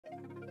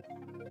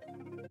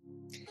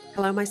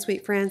Hello, my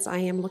sweet friends. I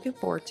am looking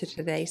forward to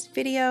today's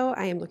video.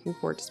 I am looking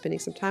forward to spending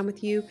some time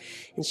with you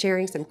and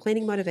sharing some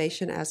cleaning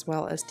motivation as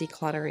well as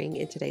decluttering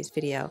in today's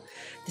video.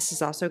 This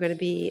is also going to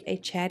be a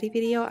chatty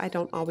video. I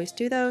don't always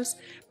do those,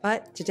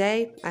 but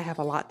today I have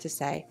a lot to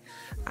say.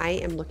 I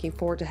am looking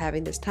forward to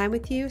having this time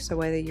with you. So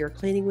whether you're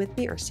cleaning with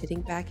me or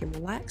sitting back and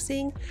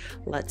relaxing,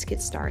 let's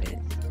get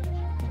started.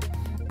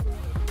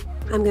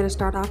 I'm going to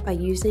start off by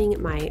using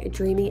my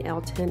Dreamy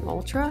L10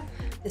 Ultra.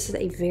 This is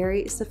a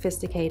very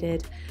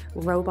sophisticated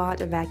robot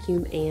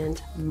vacuum and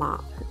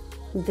mop.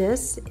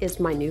 This is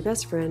my new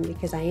best friend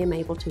because I am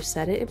able to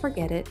set it and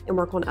forget it and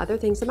work on other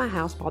things in my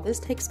house while this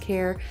takes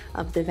care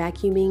of the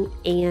vacuuming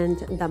and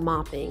the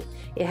mopping.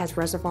 It has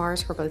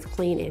reservoirs for both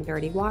clean and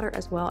dirty water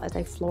as well as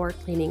a floor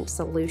cleaning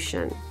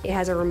solution. It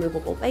has a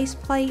removable base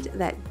plate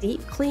that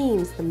deep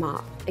cleans the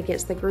mop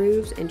against the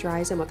grooves and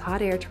dries them with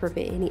hot air to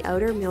prevent any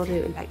odor,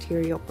 mildew, and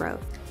bacterial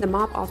growth. The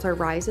mop also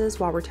rises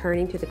while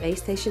returning to the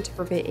base station to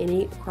prevent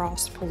any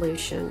cross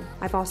pollution.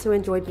 I've also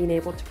enjoyed being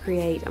able to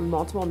create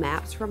multiple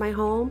maps for my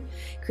home,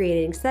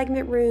 creating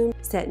segment rooms,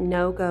 set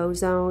no-go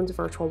zones,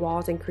 virtual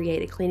walls, and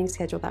create a cleaning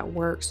schedule that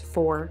works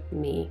for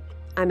me.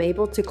 I'm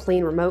able to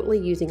clean remotely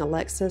using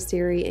Alexa,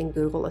 Siri, and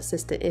Google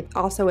Assistant. It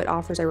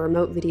offers a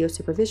remote video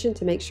supervision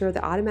to make sure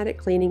the automatic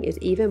cleaning is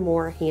even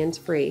more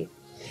hands-free.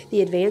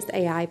 The advanced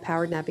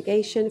AI-powered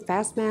navigation,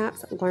 fast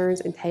maps, learns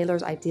and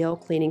tailors ideal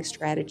cleaning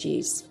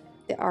strategies.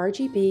 The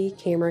RGB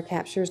camera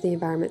captures the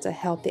environment to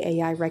help the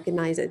AI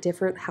recognize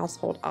different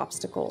household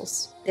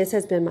obstacles. This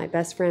has been my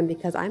best friend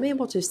because I'm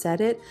able to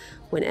set it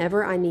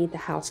whenever I need the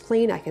house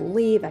clean. I can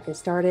leave, I can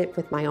start it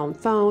with my own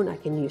phone, I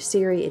can use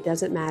Siri, it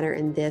doesn't matter,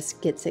 and this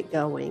gets it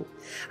going.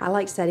 I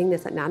like setting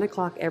this at 9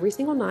 o'clock every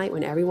single night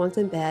when everyone's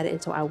in bed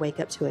until I wake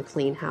up to a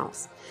clean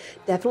house.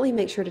 Definitely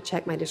make sure to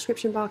check my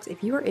description box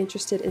if you are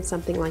interested in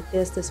something like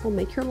this. This will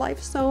make your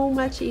life so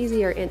much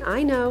easier, and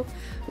I know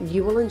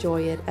you will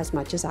enjoy it as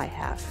much as I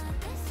have.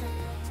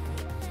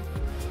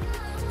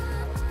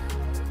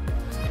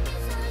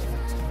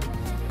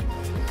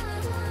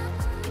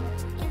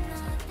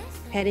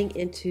 Heading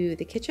into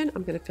the kitchen,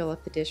 I'm going to fill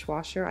up the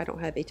dishwasher. I don't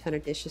have a ton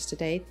of dishes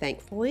today,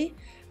 thankfully,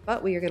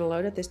 but we are going to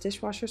load up this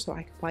dishwasher so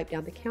I can wipe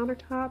down the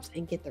countertops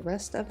and get the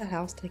rest of the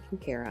house taken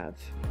care of.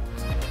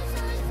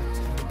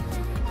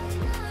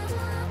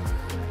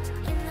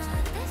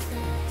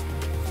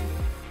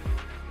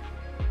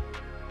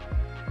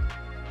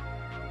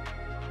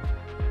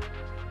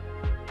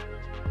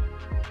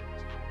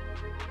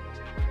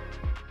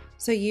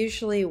 So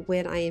usually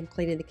when I am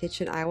cleaning the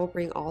kitchen, I will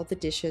bring all the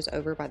dishes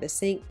over by the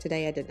sink.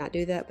 Today I did not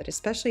do that, but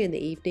especially in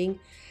the evening,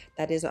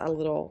 that is a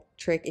little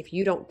trick. If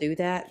you don't do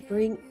that,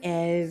 bring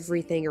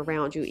everything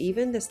around you,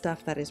 even the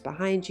stuff that is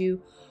behind you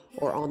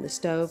or on the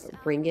stove,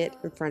 bring it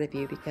in front of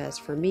you, because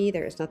for me,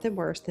 there is nothing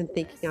worse than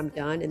thinking I'm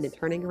done and then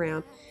turning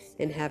around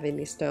and having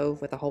the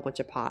stove with a whole bunch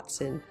of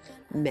pots and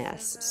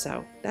mess.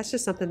 So that's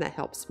just something that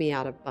helps me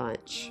out a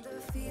bunch.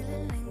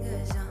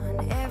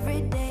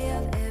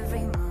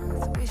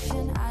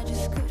 Wishing I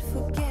just could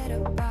forget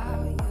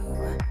about you.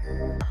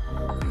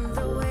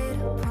 The weight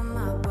upon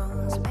my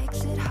bones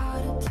makes it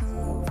harder to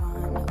move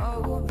on.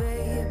 Oh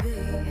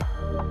baby,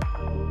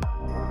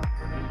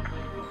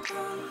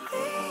 don't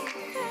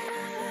think that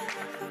I'll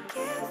ever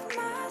forgive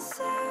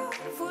myself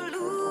for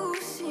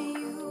losing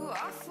you or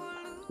for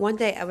losing. One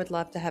day I would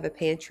love to have a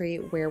pantry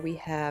where we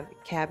have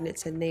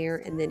cabinets in there,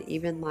 and then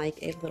even like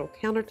a little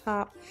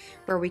countertop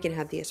where we can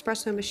have the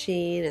espresso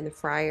machine and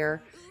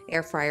the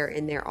air fryer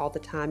in there all the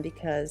time,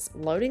 because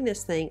loading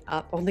this thing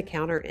up on the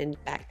counter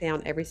and back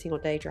down every single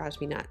day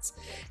drives me nuts.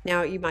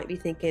 Now you might be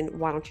thinking,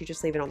 why don't you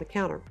just leave it on the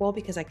counter? Well,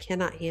 because I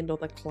cannot handle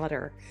the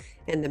clutter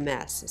and the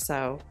mess.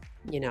 So,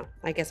 you know,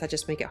 I guess I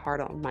just make it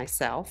hard on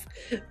myself,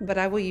 but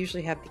I will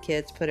usually have the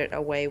kids put it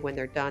away when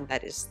they're done.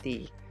 That is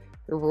the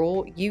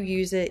rule. You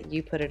use it,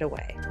 you put it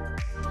away.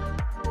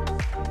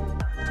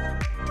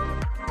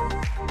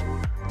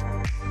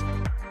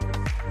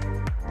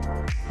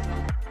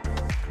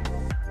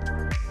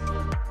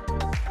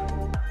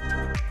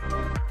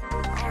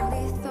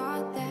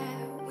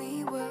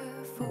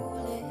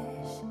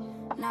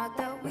 Not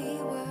that we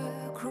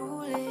were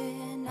cruel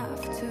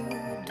enough to do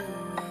it.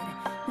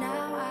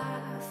 Now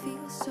I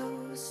feel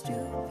so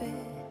stupid.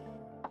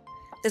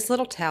 This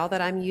little towel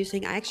that I'm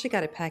using, I actually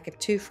got a pack of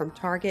 2 from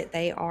Target.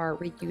 They are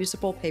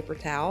reusable paper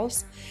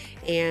towels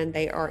and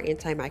they are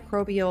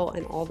antimicrobial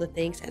and all the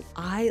things, and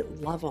I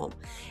love them.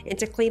 And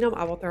to clean them,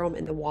 I will throw them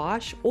in the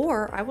wash,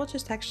 or I will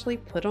just actually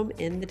put them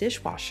in the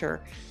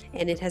dishwasher,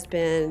 and it has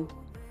been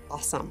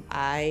awesome.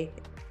 I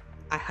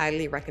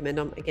highly recommend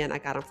them. Again, I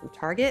got them from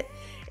Target.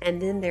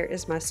 And then there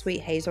is my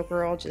sweet Hazel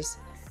girl just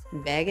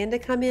begging to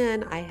come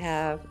in. I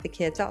have the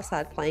kids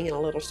outside playing in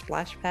a little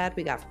splash pad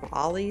we got from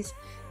Ollie's.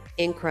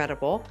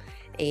 Incredible.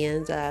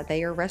 And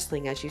they are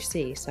wrestling, as you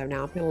see. So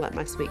now I'm going to let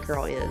my sweet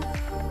girl in.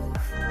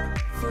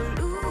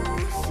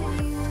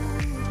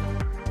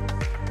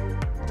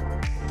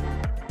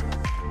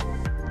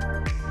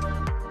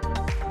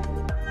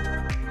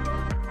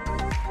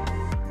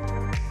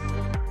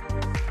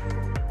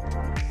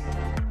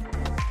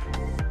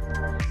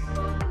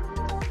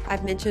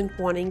 I've mentioned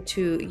wanting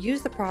to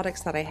use the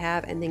products that I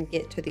have and then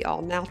get to the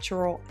all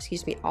natural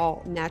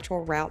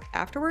route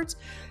afterwards.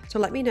 So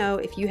let me know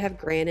if you have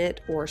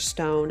granite or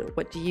stone,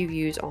 what do you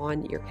use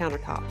on your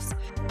countertops?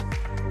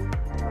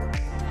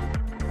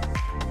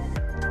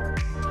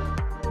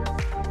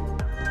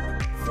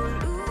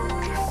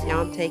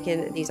 Now I'm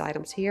taking these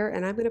items here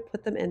and I'm going to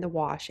put them in the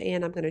wash,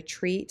 and I'm going to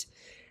treat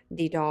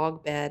the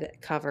dog bed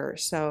cover.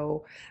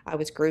 So I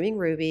was grooming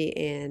Ruby,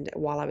 and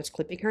while I was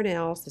clipping her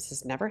nails, this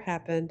has never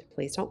happened,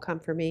 please don't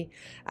come for me,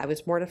 I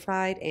was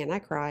mortified and I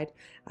cried.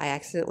 I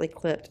accidentally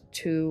clipped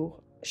too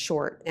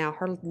short. Now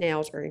her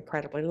nails are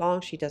incredibly long.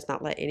 She does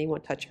not let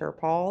anyone touch her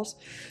paws,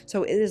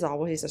 so it is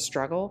always a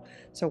struggle.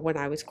 So when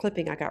I was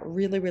clipping, I got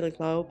really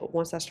low, but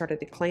once I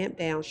started to clamp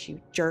down,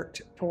 she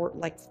jerked toward,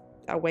 like,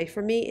 away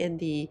from me, and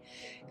the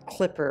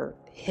clipper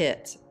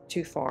hit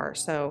too far,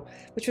 so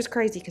which was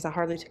crazy because I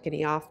hardly took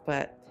any off.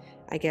 But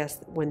I guess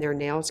when their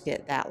nails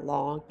get that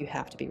long, you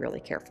have to be really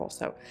careful.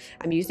 So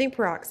I'm using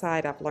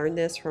peroxide. I've learned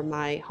this from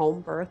my home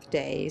birth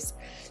days.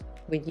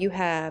 When you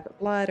have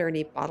blood or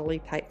any bodily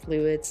type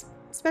fluids,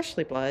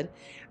 especially blood,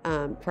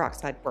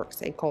 peroxide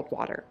works in cold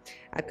water.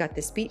 I've got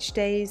this Beach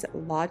Days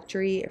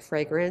laundry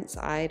fragrance.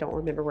 I don't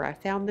remember where I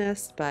found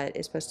this, but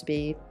it's supposed to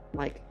be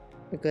like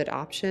a good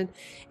option,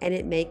 and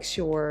it makes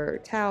your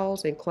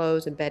towels and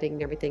clothes and bedding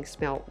and everything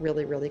smell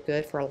really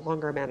good for a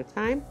longer amount of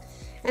time.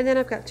 And then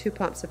I've got 2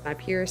 pumps of my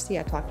Purity.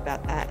 I talked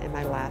about that in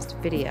my last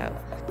video.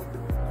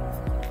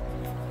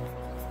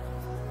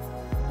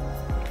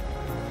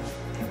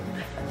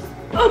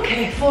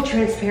 Okay, full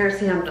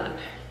transparency, I'm done.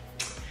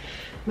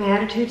 My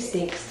attitude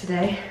stinks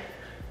today.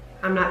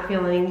 I'm not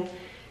feeling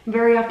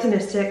very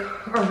optimistic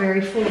or very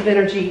full of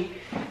energy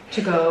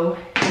to go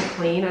and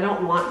clean. I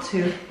don't want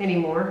to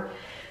anymore.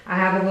 I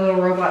have a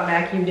little robot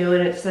vacuum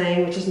doing its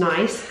thing, which is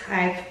nice.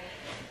 I've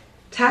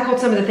tackled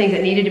some of the things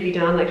that needed to be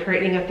done, like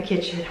straightening up the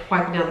kitchen,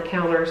 wiping down the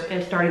counters,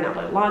 and starting out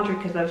with laundry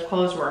because those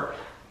clothes were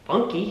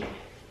funky.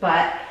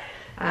 But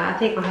I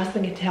think my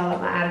husband can tell that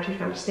my attitude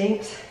kind of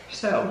stinks.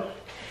 So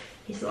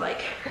he's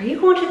like, "Are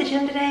you going to the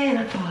gym today?" And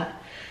I thought,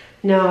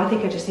 no, I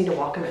think I just need to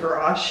walk in the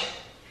garage,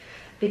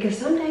 because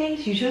some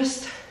days you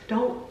just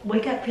don't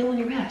wake up feeling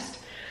your best.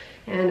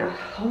 And the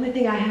only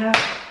thing I have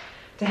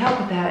to help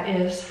with that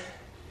is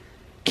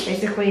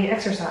basically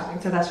exercising.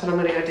 So that's what I'm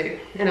gonna go do.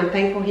 And I'm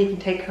thankful he can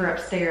take her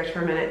upstairs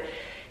for a minute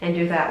and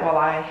do that while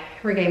I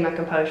regain my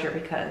composure,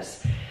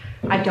 because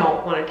I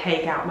don't want to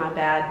take out my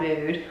bad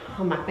mood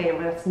on my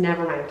family. That's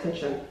never my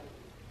intention.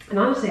 And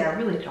honestly, I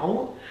really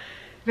don't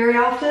very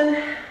often,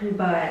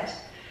 but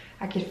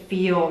I could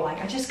feel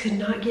like I just could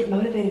not get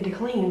motivated to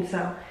clean.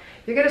 So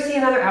you're gonna see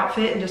another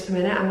outfit in just a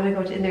minute. I'm gonna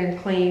go in there and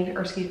clean,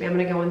 or excuse me, I'm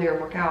gonna go in there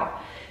and work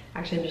out.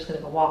 Actually, I'm just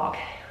gonna go walk.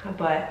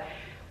 But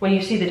when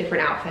you see the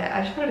different outfit,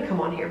 I just wanted to come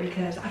on here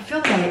because I feel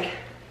like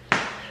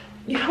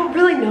you don't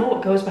really know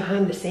what goes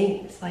behind the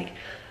scenes. Like,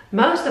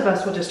 most of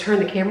us will just turn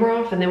the camera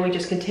off and then we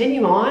just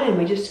continue on and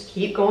we just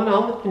keep going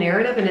on with the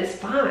narrative, and it's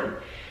fine.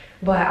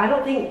 But I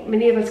don't think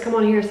many of us come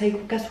on here and say,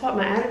 guess what,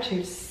 my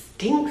attitude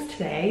stinks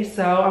today,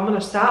 so I'm gonna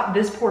stop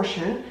this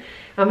portion.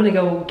 I'm gonna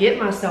go get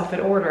myself in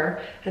order,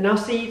 and I'll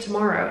see you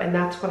tomorrow. And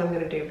that's what I'm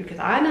gonna do, because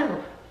I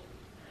know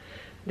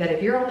that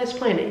if you're on this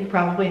planet, you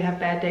probably have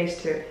bad days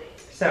too.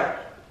 So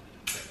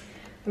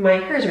my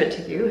encouragement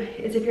to you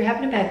is, if you're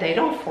having a bad day,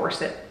 don't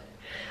force it.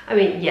 I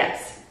mean,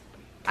 yes,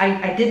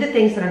 I did the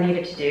things that I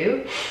needed to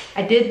do.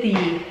 I did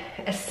the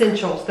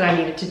essentials that I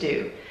needed to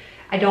do.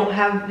 I don't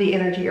have the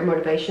energy or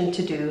motivation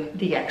to do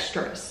the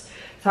extras.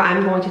 So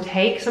I'm going to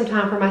take some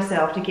time for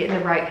myself to get in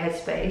the right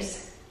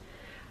headspace,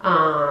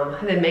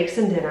 then make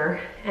some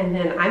dinner, and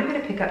then I'm gonna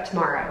pick up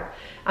tomorrow.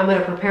 I'm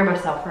gonna prepare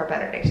myself for a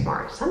better day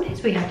tomorrow. Some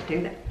days we have to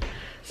do that.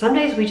 Some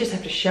days we just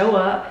have to show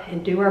up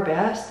and do our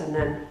best, and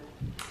then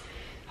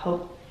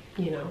hope,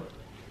 you know,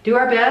 do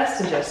our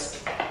best and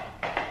just,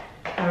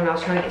 I don't know, I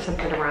was trying to get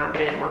something to rhyme,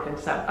 but it didn't work.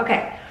 So,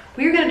 okay,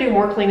 we're gonna do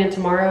more cleaning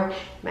tomorrow.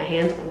 My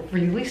hands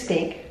really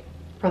stink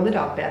from the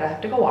dog bed. I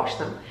have to go wash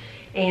them.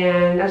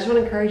 And I just wanna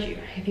encourage you,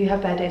 if you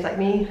have bad days like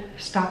me,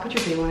 stop what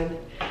you're doing,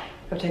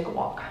 go take a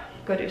walk,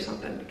 go do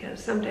something,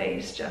 because some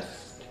days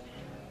just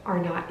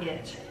are not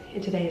it.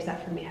 And today is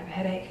that for me. I have a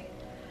headache.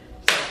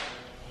 So,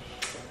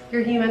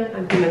 you're human,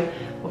 I'm human.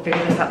 We'll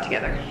figure this out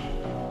together.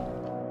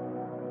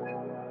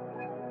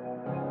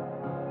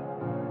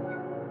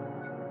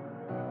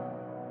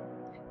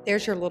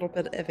 There's your little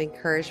bit of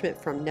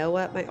encouragement from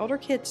Noah. My older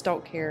kids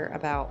don't care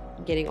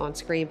about getting on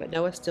screen, but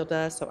Noah still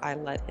does, so I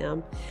let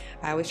him.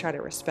 I always try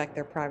to respect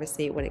their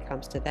privacy when it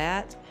comes to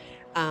that.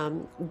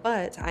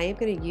 But I am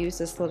going to use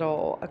this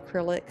little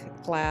acrylic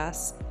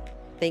glass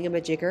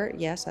thingamajigger.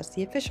 Yes, that's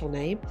the official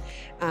name.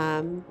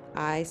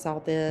 I saw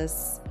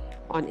this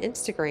on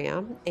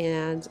Instagram,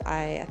 and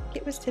I think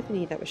it was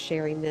Tiffany that was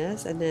sharing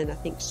this, and then I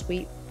think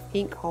Sweet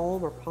Pink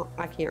Home, or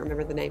I can't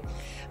remember the name,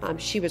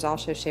 she was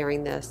also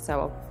sharing this.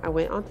 So I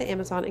went onto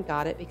Amazon and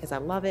got it because I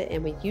love it,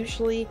 and we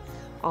usually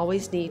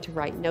always need to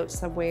write notes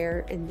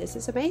somewhere, and this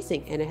is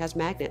amazing, and it has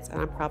magnets,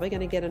 and I'm probably going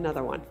to get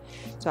another one.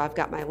 So I've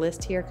got my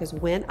list here, because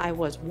when I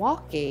was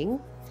walking,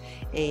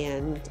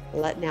 and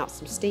letting out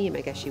some steam,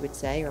 I guess you would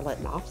say, or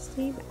letting off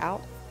steam,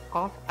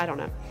 off, I don't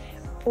know.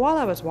 While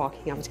I was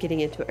walking, I was getting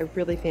into a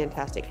really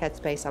fantastic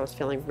headspace. I was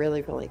feeling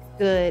really, really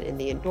good, and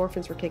the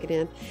endorphins were kicking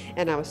in,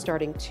 and I was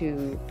starting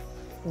to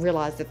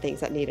realize the things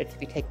that needed to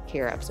be taken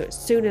care of. So as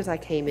soon as I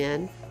came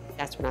in,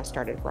 that's when I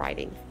started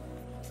writing.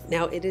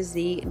 Now it is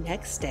the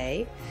next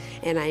day,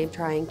 and I am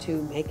trying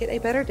to make it a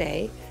better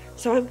day.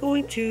 So I'm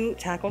going to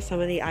tackle some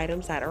of the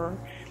items that are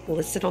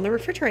listed on the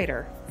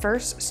refrigerator.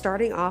 First,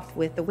 starting off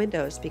with the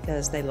windows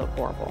because they look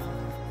horrible.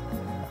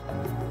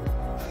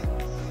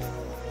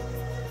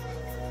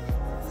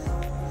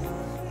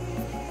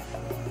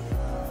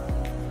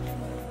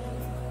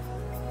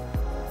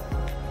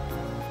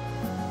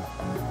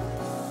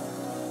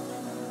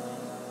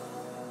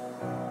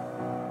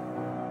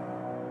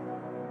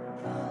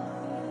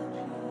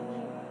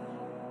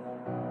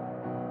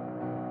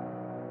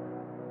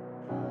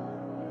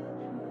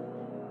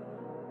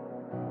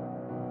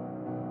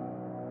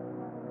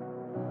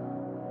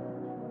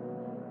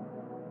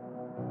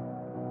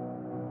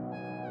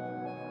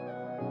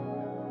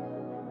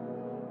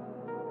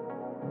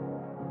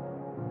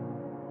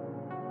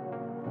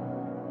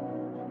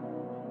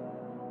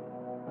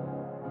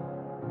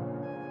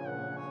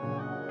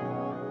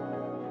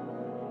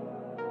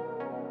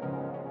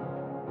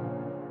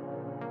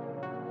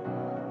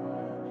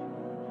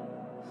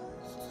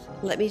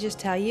 Let me just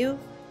tell you,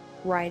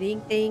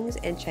 writing things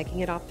and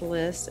checking it off the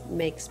list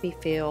makes me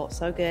feel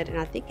so good, and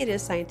I think it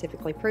is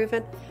scientifically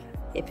proven.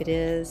 If it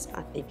is,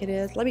 I think it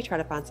is. Let me try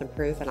to find some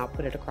proof and I'll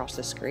put it across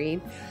the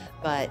screen.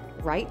 But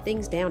write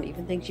things down,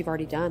 even things you've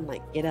already done,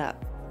 like get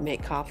up,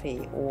 make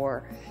coffee,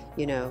 or,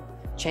 you know,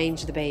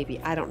 change the baby.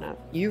 I don't know.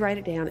 You write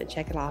it down and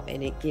check it off,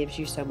 and it gives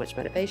you so much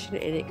motivation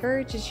and it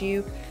encourages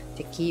you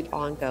to keep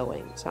on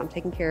going. So I'm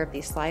taking care of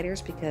these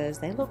sliders because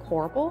they look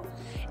horrible,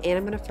 and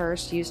I'm going to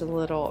first use a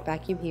little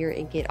vacuum here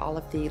and get all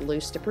of the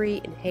loose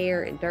debris and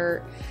hair and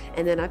dirt.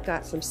 And then I've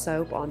got some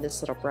soap on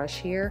this little brush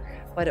here,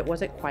 but it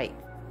wasn't quite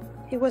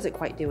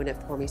doing it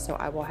for me, so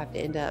I will have to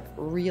end up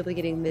really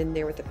getting in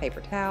there with the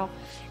paper towel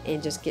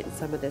and just getting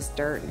some of this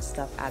dirt and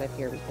stuff out of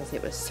here because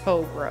it was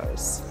so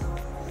gross.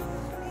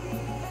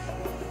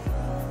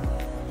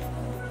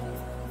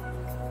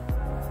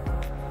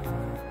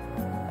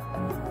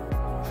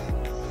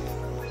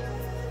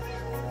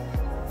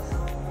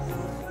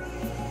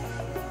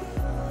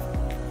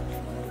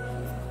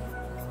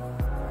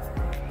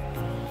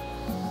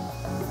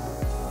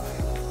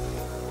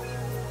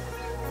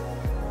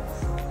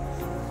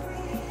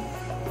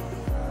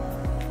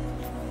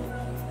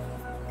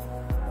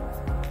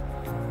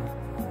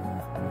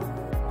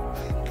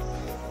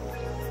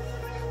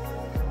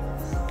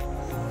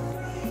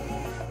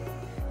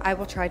 I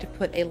will try to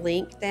put a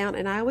link down,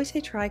 and I always say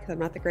try because I'm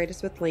not the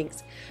greatest with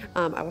links.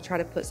 I will try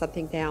to put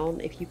something down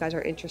if you guys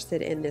are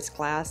interested in this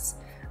glass,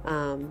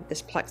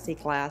 this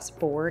plexiglass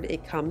board.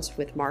 It comes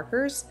with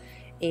markers,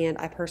 and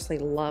I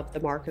personally love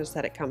the markers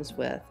that it comes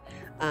with.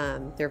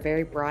 They're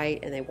very bright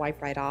and they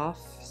wipe right off,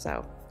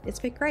 so it's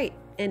been great,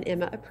 and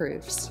Emma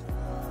approves.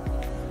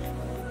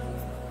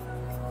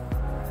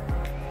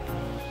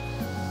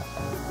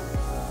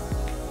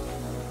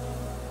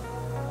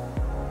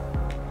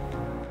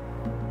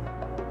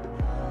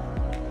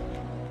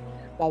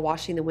 While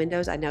washing the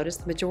windows, I noticed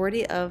the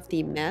majority of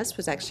the mess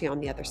was actually on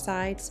the other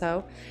side,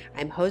 so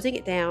I'm hosing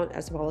it down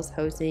as well as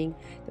hosing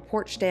the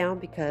porch down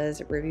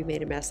because Ruby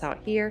made a mess out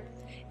here.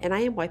 And I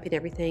am wiping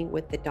everything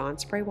with the Dawn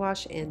spray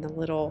wash and the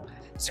little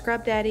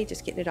Scrub Daddy,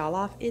 just getting it all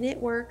off, and it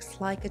works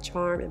like a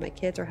charm, and my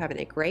kids are having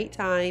a great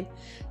time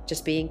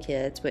just being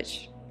kids,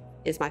 which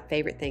is my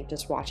favorite thing,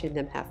 just watching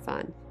them have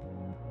fun.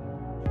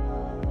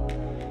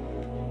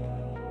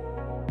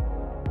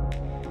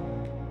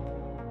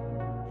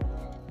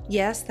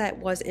 Yes, that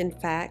was in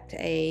fact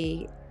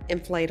a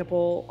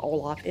inflatable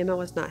Olaf. Emma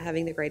was not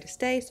having the greatest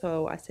day,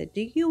 so I said,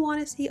 do you want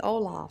to see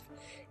Olaf?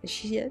 And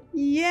she said,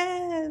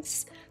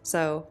 yes.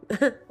 So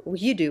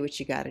you do what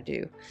you got to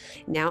do.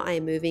 Now I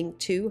am moving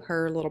to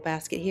her little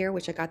basket here,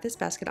 which I got this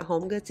basket at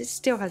Home Goods. It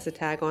still has a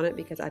tag on it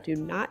because I do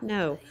not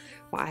know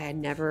why I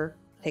never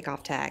take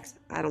off tags.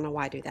 I don't know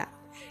why I do that.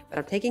 But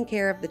I'm taking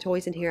care of the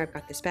toys in here. I've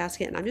got this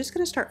basket, and I'm just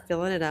going to start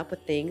filling it up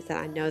with things that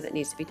I know that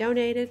needs to be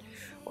donated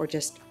or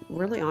just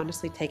really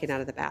honestly taken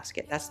out of the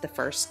basket. That's the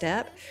first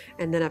step.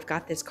 And then I've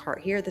got this cart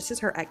here. This is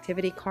her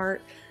activity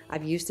cart.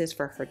 I've used this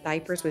for her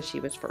diapers when she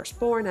was first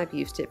born. I've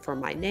used it for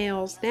my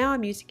nails. Now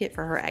I'm using it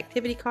for her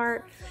activity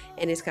cart,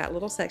 and it's got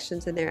little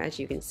sections in there, as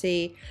you can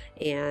see.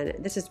 And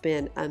this has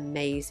been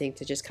amazing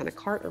to just kind of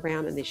cart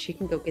around, and then she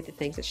can go get the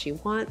things that she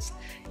wants,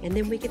 and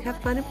then we can have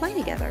fun and play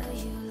together.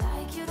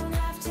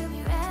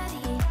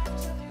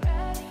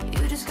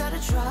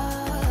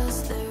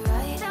 Trust the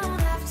right,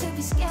 don't have to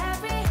be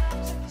scary.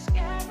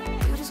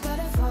 You just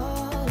gotta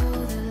follow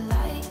the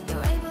light.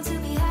 You're able to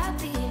be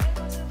happy.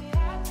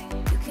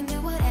 You can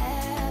do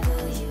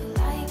whatever you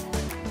like.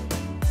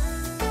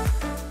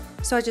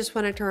 So I just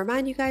wanted to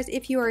remind you guys,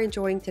 if you are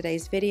enjoying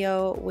today's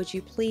video, would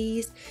you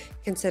please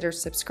consider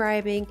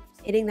subscribing,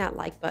 hitting that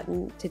like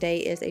button. Today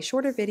is a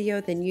shorter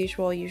video than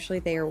usual. Usually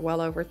they are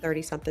well over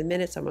 30 something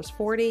minutes, almost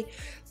 40.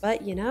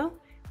 But you know,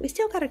 we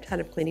still got a ton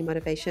of cleaning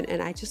motivation,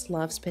 and I just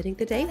love spending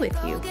the day with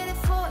you.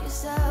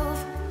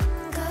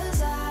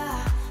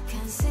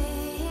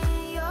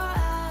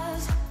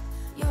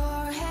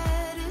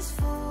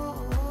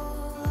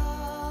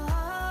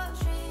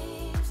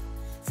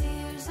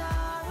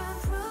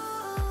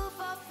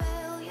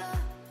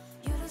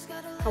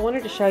 I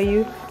wanted to show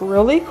you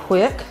really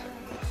quick.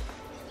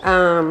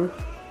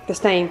 The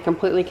stain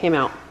completely came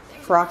out.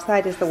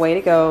 Peroxide is the way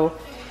to go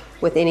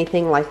with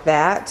anything like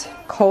that.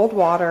 Cold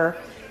water,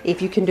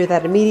 if you can do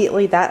that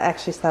immediately. That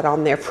actually sat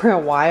on there for a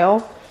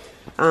while.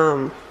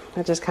 I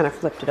just kind of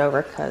flipped it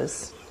over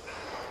because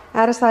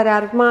out of sight,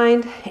 out of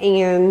mind.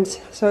 And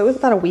so it was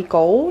about a week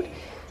old,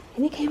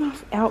 and it came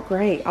out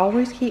great.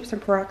 Always keep some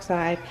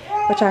peroxide,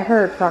 which I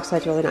heard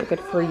peroxide is really not good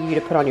for you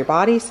to put on your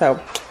body. So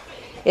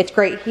it's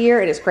great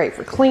here, and it's great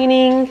for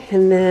cleaning.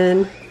 And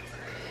then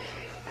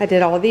I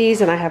did all of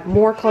these, and I have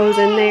more clothes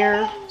in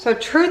there. So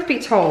truth be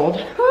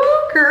told,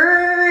 oh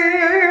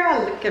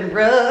girl, looking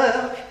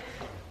rough.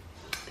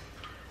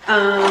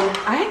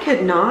 I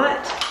could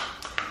not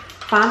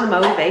find the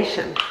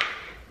motivation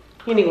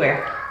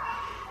anywhere.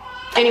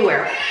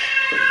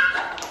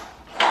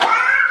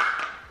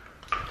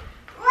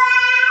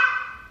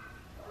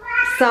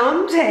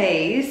 Some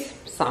days,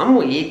 some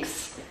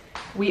weeks,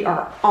 we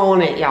are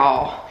on it,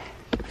 y'all.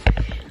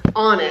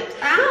 On it.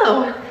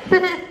 Ow!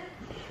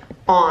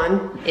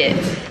 On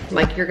it.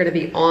 Like you're gonna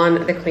be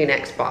on the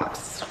Kleenex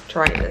box.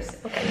 Try this.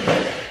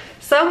 Okay.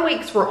 Some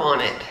weeks we're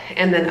on it,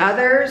 and then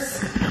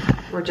others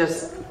we're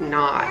just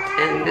not.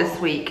 And this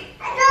week,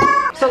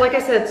 so like I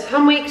said,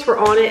 some weeks we're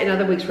on it and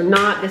other weeks we're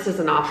not. This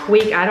is an off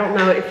week. I don't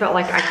know. It felt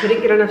like I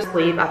couldn't get enough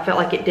sleep. I felt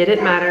like it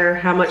didn't matter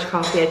how much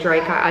coffee I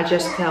drank. I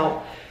just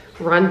felt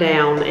run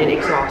down and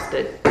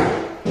exhausted.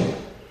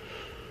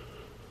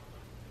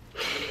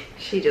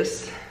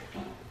 This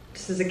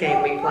is a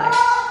game we play.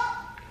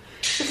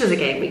 This is a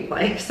game we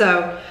play.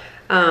 So,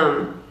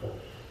 I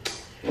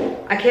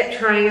kept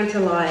trying to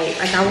like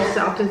I will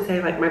often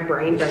say like my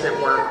brain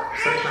doesn't work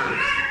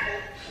sometimes.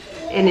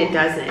 And it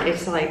doesn't.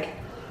 It's like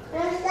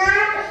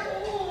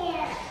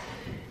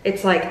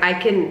I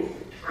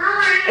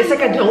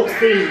don't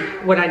see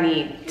what I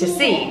need to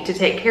see to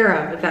take care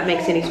of, if that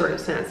makes any sort of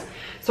sense.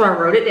 So I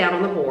wrote it down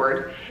on the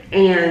board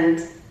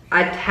and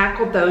I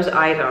tackled those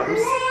items,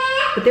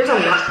 but there's a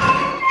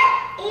lot.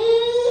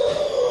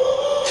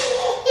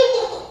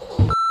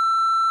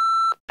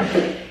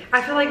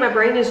 I feel like my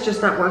brain is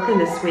just not working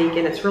this week,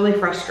 and it's really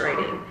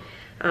frustrating.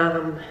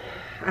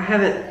 I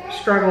haven't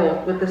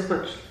struggled with this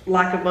much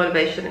lack of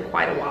motivation in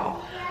quite a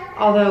while.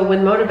 Although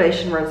when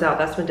motivation runs out,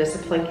 that's when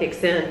discipline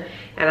kicks in,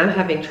 and I'm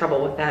having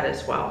trouble with that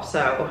as well.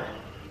 So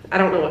I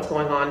don't know what's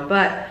going on,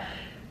 but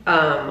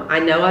I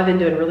know I've been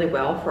doing really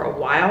well for a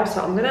while,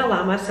 so I'm gonna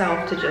allow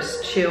myself to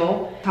just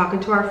chill. Talking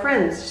to our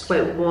friends, just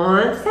wait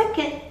 1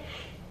 second.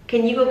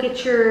 Can you go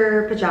get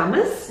your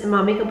pajamas? And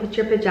mommy can put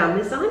your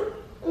pajamas on?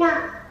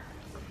 No.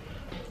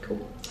 Cool.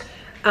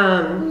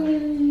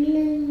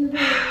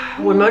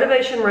 When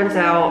motivation runs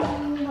out,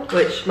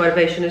 which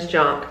motivation is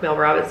junk, Mel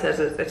Robbins says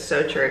it's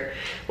so true.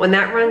 When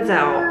that runs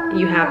out,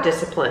 you have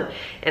discipline.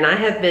 And I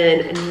have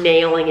been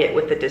nailing it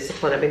with the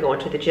discipline. I've been going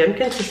to the gym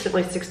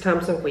consistently 6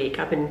 times a week.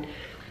 I've been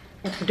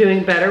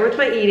doing better with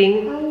my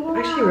eating. I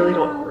actually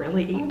don't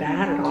really eat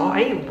bad at all.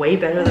 I eat way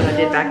better than I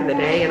did back in the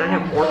day, and I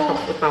have more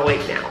trouble with my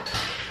weight now.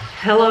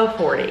 Hello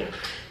 40.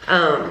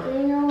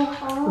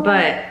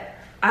 But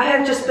I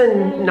have just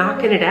been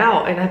knocking it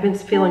out, and I've been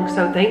feeling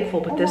so thankful,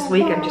 but this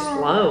week I'm just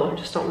low. I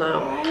just don't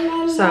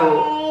know.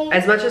 So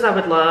as much as I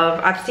would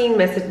love, I've seen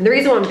messages. The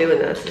reason why I'm doing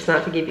this is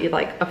not to give you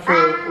like a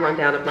full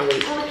rundown of my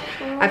week.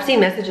 I've seen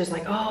messages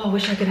like, oh, I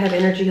wish I could have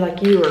energy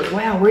like you, or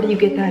wow, where do you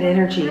get that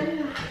energy?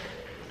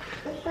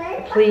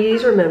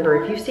 Please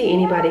remember, if you see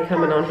anybody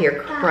coming on here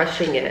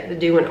crushing it,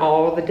 doing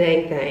all the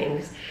dang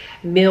things,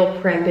 meal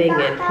prepping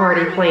and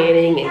party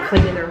planning and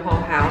cleaning their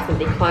whole house and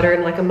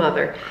decluttering like a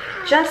mother,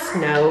 just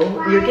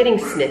know you're getting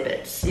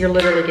snippets. You're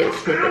literally getting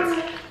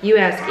snippets. You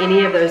ask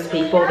any of those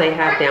people, they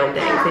have down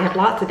days. They have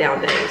lots of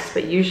down days,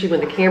 but usually when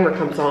the camera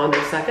comes on,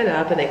 they suck it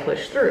up and they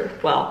push through.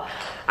 Well,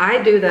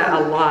 I do that a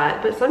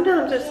lot, but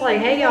sometimes it's like,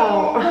 hey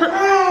y'all,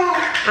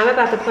 I'm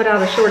about to put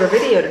out a shorter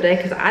video today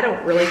because I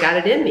don't really got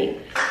it in me.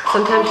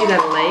 Sometimes you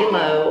gotta lay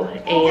low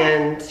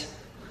and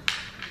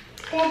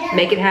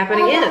make it happen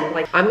again.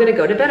 Like, I'm gonna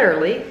go to bed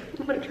early.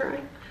 I'm gonna try.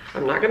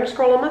 I'm not gonna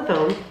scroll on my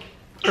phone.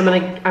 I'm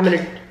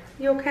gonna,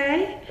 you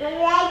okay? I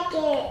like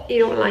it. You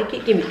don't like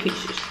it? Give me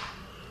kisses.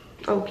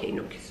 Okay,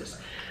 no kisses.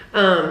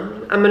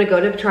 I'm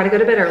gonna try to go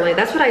to bed early.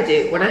 That's what I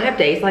do. When I have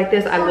days like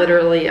this, I'm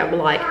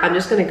like, I'm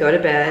just gonna go to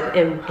bed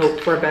and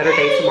hope for a better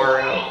day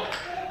tomorrow.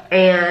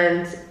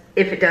 And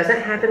if it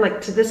doesn't happen,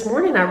 like to this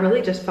morning, I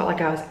really just felt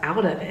like I was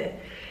out of it.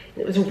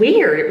 It was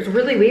weird. It was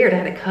really weird. I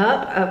had a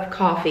cup of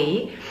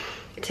coffee,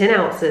 10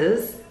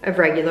 ounces of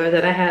regular,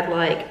 then I had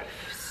like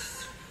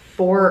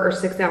 4 or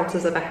 6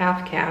 ounces of a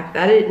half cap.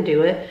 That didn't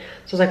do it.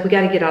 So I was like, we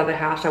got to get out of the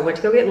house. I went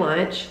to go get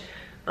lunch.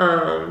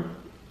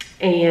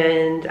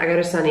 And I go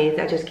to Sonny's,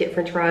 I just get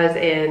french fries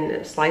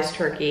and sliced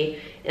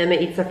turkey. Emma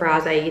eats the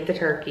fries, I eat the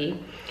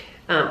turkey.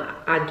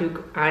 I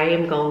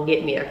am gonna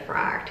get me a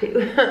fry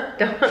too.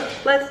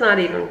 Let's not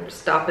even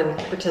stop and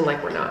pretend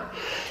like we're not.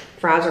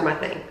 Fries are my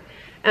thing.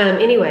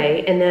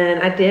 Anyway, and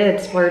then I did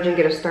splurge and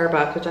get a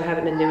Starbucks, which I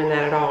haven't been doing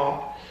that at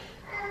all.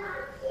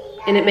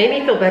 And it made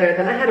me feel better.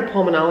 Then I had a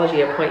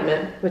pulmonology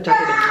appointment, which I've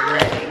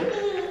been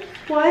dreading.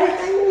 What?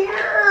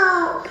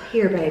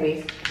 Here,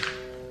 baby.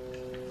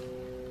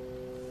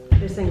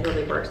 This thing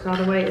really works, by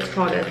the way. It's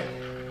called a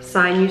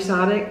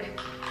sinusotic.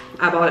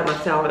 I bought it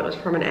myself. It was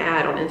from an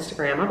ad on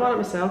Instagram. I bought it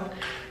myself.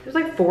 It was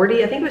like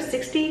 40, I think it was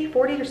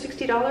 40 or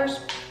 $60.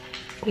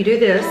 You do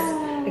this.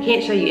 I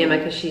can't show you Emma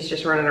because she's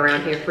just running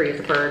around here free as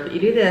a bird, but you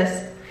do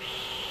this.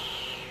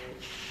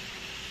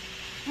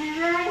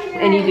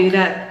 And you do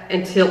that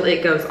until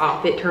it goes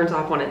off. It turns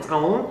off on its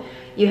own.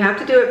 You have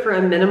to do it for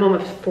a minimum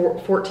of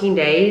 14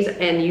 days,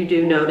 and you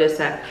do notice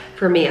that,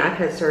 for me, I've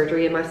had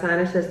surgery in my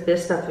sinuses.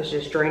 This stuff was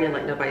just draining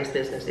like nobody's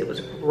business. It was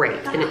great,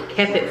 and it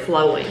kept it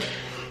flowing.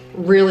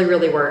 Really,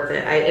 really worth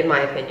it, in my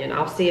opinion.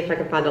 I'll see if I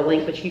can find a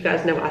link, but you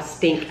guys know I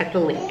stink at the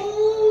link.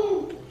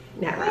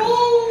 That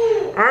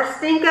right. I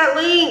stink at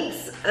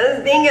links.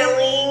 I stink at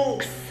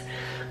links.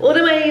 What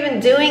am I even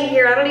doing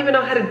here? I don't even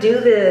know how to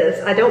do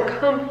this. I don't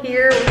come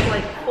here with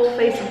like full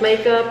face of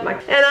makeup,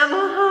 and I'm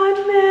a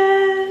hot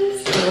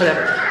mess. Or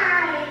whatever.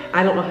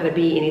 I don't know how to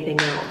be anything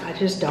else. I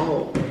just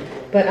don't.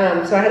 But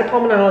so I had a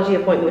pulmonology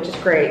appointment, which is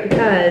great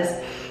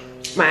because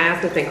my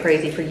asthma's been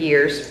crazy for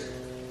years.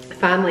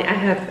 Finally, I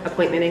have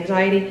appointment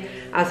anxiety.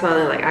 I was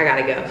finally like, I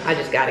gotta go. I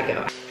just gotta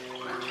go.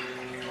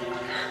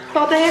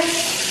 All there.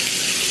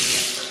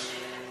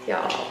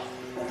 Y'all.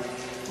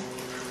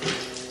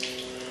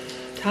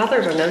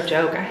 Toddlers are no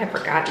joke. I have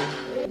forgotten.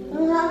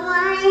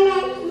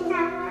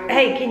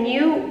 Hey, can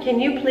you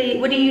please,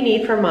 what do you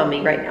need from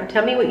mommy right now?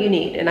 Tell me what you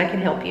need and I can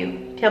help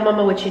you. Tell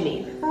mama what you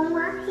need.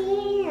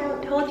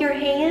 Hold your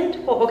hand?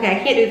 Well, okay,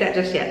 I can't do that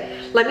just yet.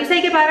 Let me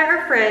say goodbye to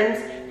our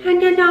friends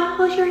and then I'll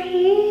hold your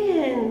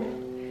hand.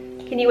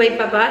 Can you wave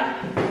bye-bye?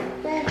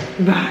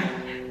 Bye.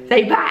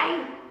 Say bye.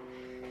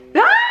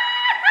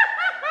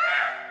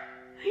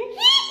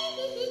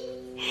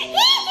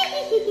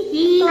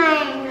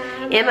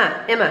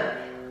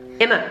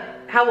 Emma,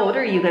 how old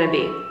are you gonna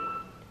be?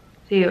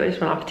 So you just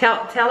went off.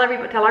 Tell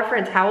our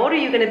friends, how old are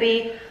you gonna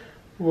be?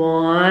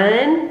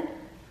 1.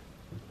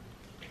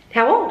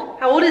 How old?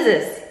 How old is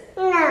this?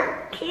 No,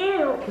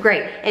 2.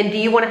 Great. And do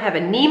you want to have a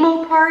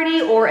Nemo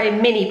party or a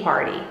mini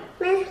party?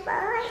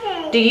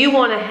 Do you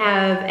want to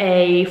have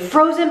a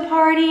Frozen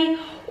party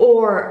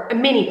or a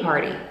mini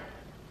party?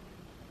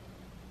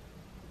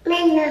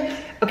 Mini.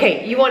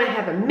 Okay, you want to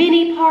have a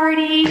mini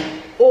party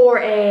or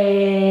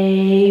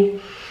a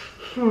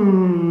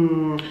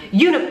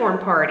unicorn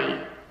party?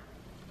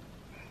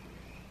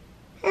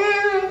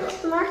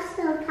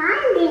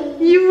 Party.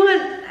 You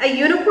want a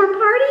unicorn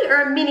party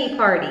or a mini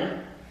party?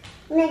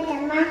 Mickey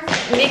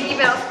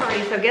Mouse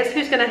party. So guess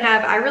who's gonna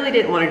have, I really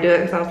didn't want to do it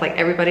because I was like,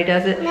 everybody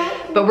does it.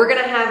 But we're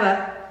gonna have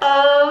a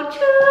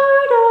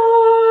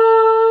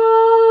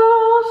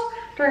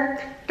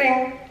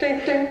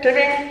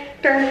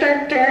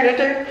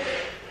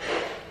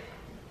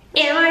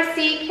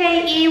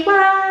MICKEYMOUSC.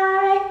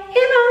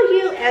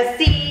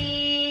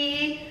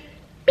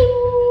 Bing.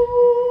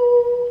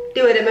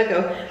 Do it, Emma,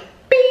 go.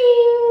 Bing.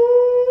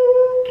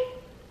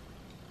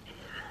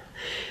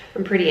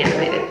 I'm pretty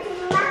animated.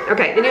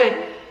 Okay,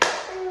 anyway,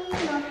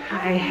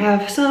 I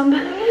have some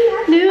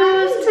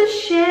news to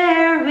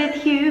share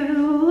with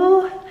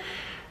you.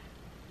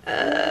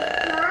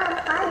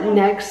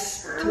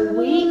 Next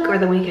week or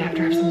the week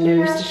after, I have some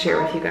news to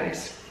share with you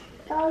guys.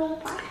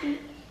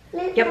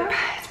 Yep,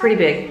 it's pretty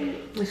big.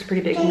 It's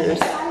pretty big news.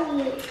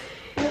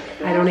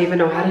 I don't even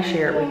know how to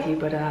share it with you,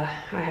 but I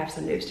have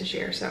some news to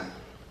share, so.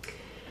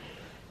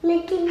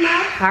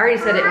 I already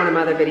said it in one of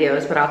my other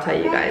videos, but I'll tell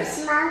you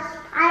guys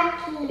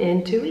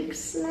in 2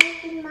 weeks.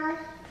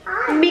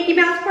 Mickey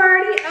Mouse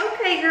party?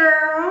 Okay,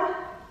 girl.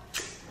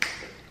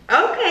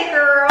 Okay,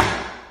 girl.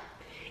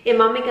 Is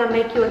mommy gonna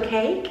make you a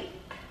cake?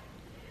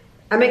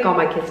 I make all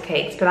my kids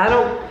cakes, but I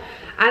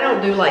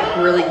don't do like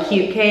really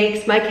cute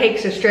cakes. My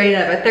cakes are straight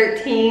up a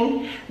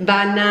 13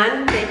 by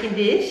 9 baking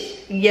dish.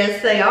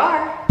 Yes, they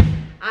are.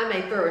 I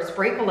may throw a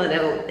sprinkle and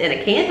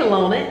a candle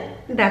on it.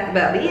 That's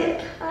about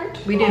it.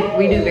 We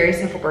do very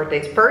simple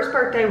birthdays. First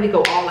birthday, we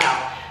go all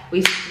out.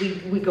 We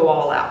go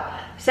all out.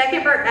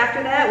 Second birthday,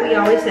 after that, we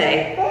always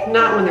say,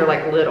 not when they're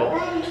like little.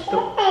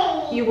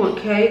 But you want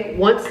cake?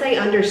 Once they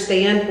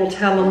understand, we'll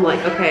tell them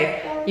like,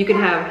 okay, you can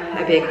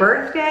have a big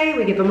birthday,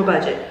 we give them a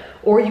budget.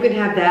 Or you can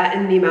have that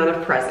and the amount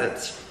of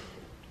presents.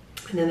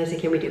 And then they say,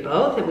 can we do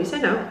both? And we say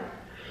no.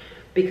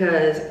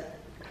 Because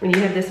when you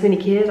have this many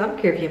kids, I don't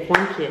care if you have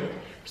 1 kid.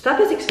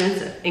 Stuff is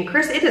expensive. And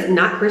it is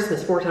not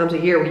Christmas 4 times a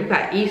year. When you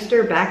got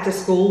Easter, back to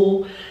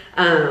school,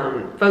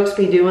 folks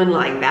be doing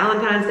like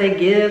Valentine's Day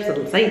gifts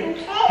and St.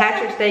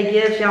 Patrick's Day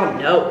gifts. Y'all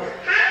know.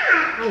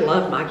 I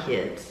love my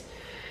kids.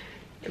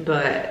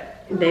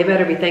 But they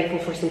better be thankful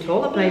for some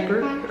toilet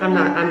paper. I'm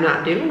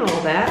not doing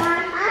all that.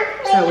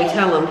 So we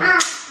tell them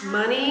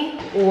money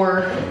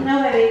or,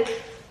 no baby,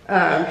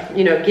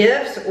 you know,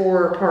 gifts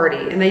or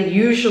party. And they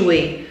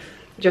usually,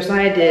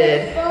 Josiah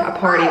did a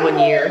party one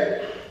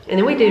year. And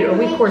then we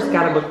of course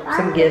got them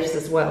some gifts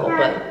as well,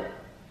 but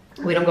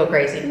we don't go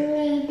crazy.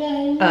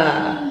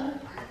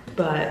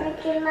 But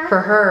for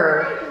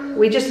her,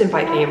 we just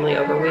invite family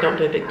over. We don't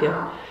do a big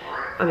deal.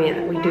 I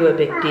mean, we do a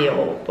big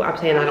deal. I'm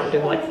saying I don't do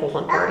like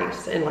full-on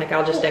parties. And like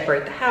I'll just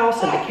decorate the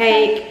house and the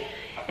cake.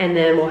 And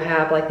then we'll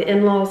have like the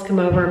in-laws come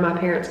over and my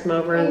parents come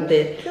over and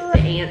the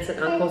aunts and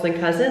uncles and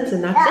cousins,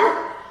 and that's it.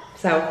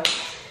 So,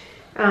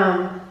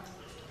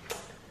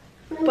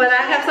 but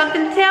I have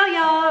something to tell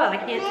y'all. I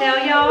can't tell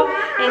y'all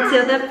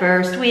until the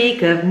first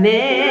week of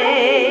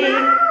May.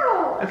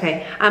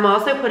 Okay, I'm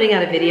also putting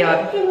out a video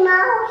of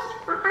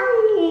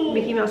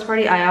Mickey Mouse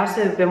Party. I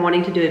also have been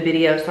wanting to do a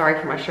video. Sorry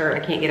for my shirt, I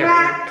can't get it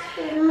right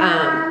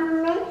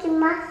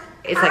now.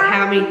 It's like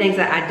how many things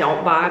that I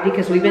don't buy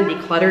because we've been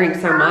decluttering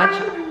so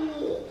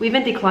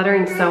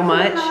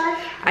much.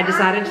 I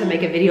decided to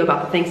make a video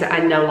about the things that I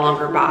no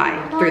longer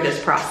buy through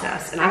this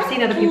process. And I've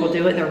seen other people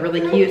do it and they're really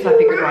cute, so I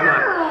figured why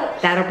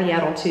not. That'll be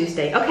out on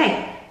Tuesday.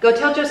 Okay, go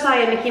tell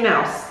Josiah and Mickey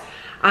Mouse.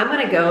 I'm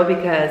gonna go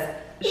because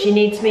she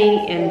needs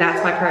me and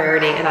that's my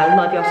priority and I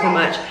love y'all so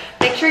much.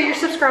 Make sure you're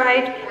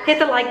subscribed, hit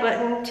the like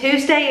button.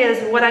 Tuesday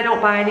is what I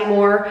don't buy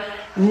anymore.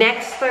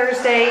 Next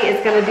Thursday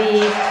is gonna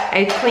be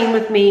a clean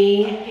with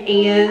me,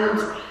 and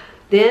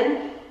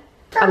then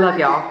I love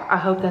y'all. I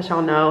hope that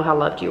y'all know how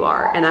loved you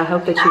are, and I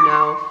hope that you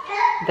know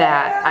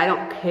that I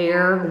don't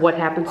care what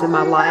happens in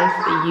my life.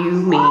 You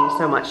mean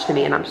so much to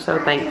me, and I'm so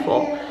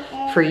thankful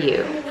for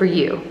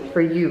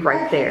you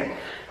right there.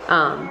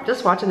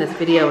 Just watching this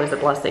video is a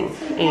blessing,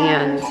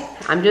 and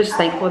I'm just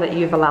thankful that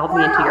you've allowed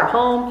me into your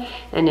home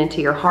and into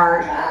your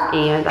heart,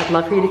 and I'd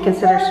love for you to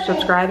consider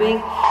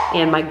subscribing.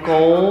 And my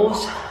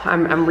goals,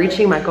 I'm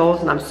reaching my goals,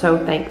 and I'm so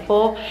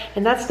thankful.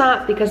 And that's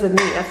not because of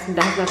me, that has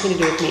nothing to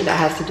do with me, that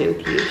has to do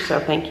with you. So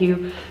thank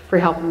you for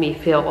helping me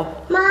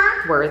feel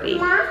worthy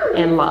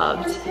and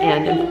loved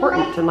and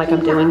important, and like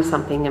I'm doing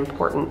something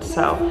important.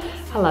 So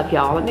I love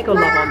y'all. Let me go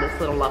love on this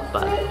little love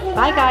bug.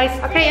 Bye guys.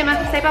 Okay, Emma,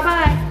 say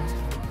bye-bye.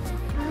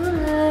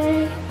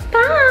 Bye.